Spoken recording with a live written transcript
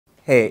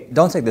Hey,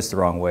 don't take this the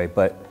wrong way,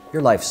 but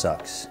your life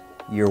sucks.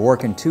 You're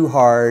working too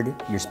hard,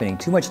 you're spending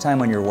too much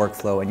time on your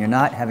workflow, and you're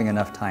not having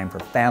enough time for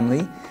family,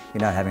 you're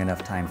not having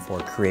enough time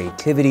for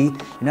creativity,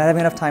 you're not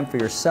having enough time for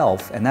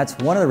yourself, and that's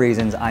one of the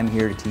reasons I'm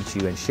here to teach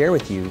you and share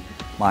with you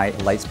my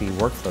Lightspeed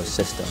workflow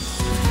system.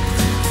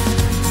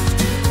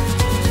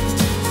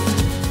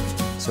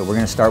 So we're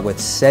going to start with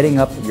setting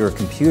up your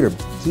computer,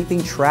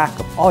 keeping track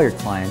of all your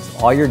clients,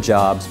 all your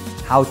jobs,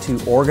 how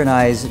to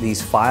organize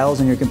these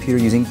files in your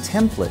computer using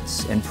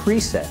templates and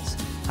presets,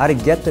 how to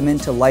get them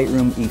into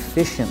Lightroom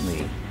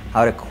efficiently,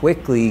 how to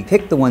quickly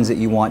pick the ones that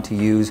you want to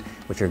use,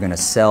 which are going to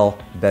sell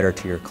better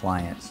to your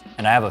clients.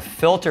 And I have a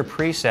filter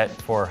preset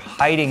for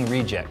hiding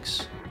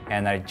rejects.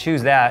 And I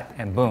choose that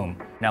and boom.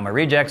 Now my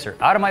rejects are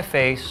out of my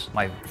face,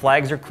 my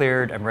flags are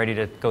cleared, I'm ready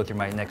to go through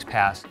my next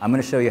pass. I'm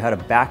going to show you how to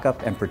back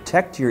up and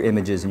protect your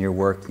images and your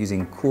work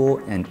using cool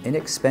and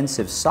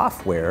inexpensive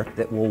software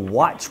that will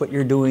watch what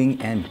you're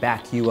doing and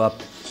back you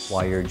up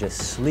while you're just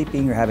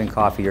sleeping or having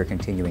coffee or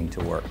continuing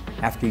to work.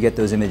 After you get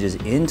those images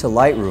into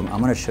Lightroom, I'm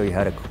going to show you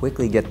how to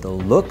quickly get the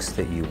looks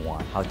that you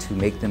want, how to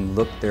make them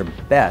look their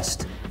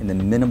best in the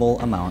minimal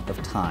amount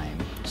of time.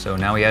 So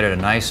now we added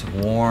a nice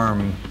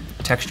warm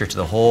texture to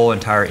the whole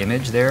entire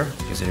image there.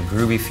 Gives it a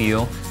groovy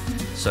feel.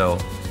 So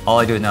all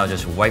I do now is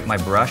just wipe my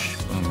brush,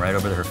 boom, right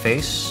over her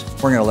face.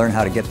 We're going to learn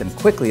how to get them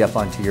quickly up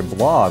onto your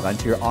blog,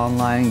 onto your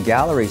online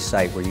gallery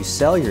site where you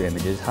sell your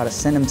images, how to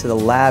send them to the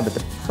lab at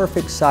the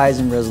perfect size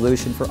and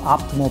resolution for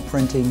optimal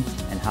printing,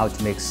 and how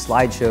to make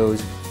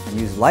slideshows and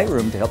use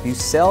Lightroom to help you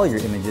sell your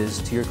images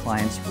to your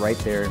clients right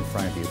there in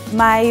front of you.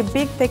 My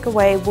big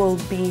takeaway will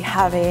be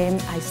having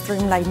a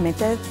streamlined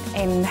method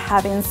and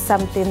having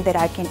something that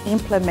I can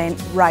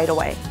implement right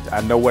away.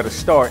 I know where to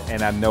start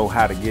and I know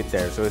how to get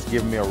there, so it's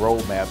giving me a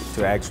roadmap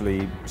to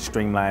actually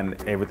streamline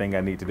everything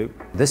I need to do.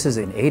 This is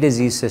an A to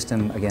Z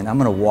system. Again, I'm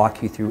going to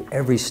walk you through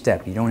every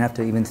step. You don't have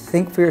to even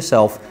think for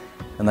yourself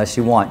unless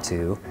you want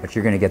to, but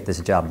you're going to get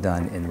this job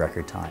done in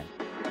record time.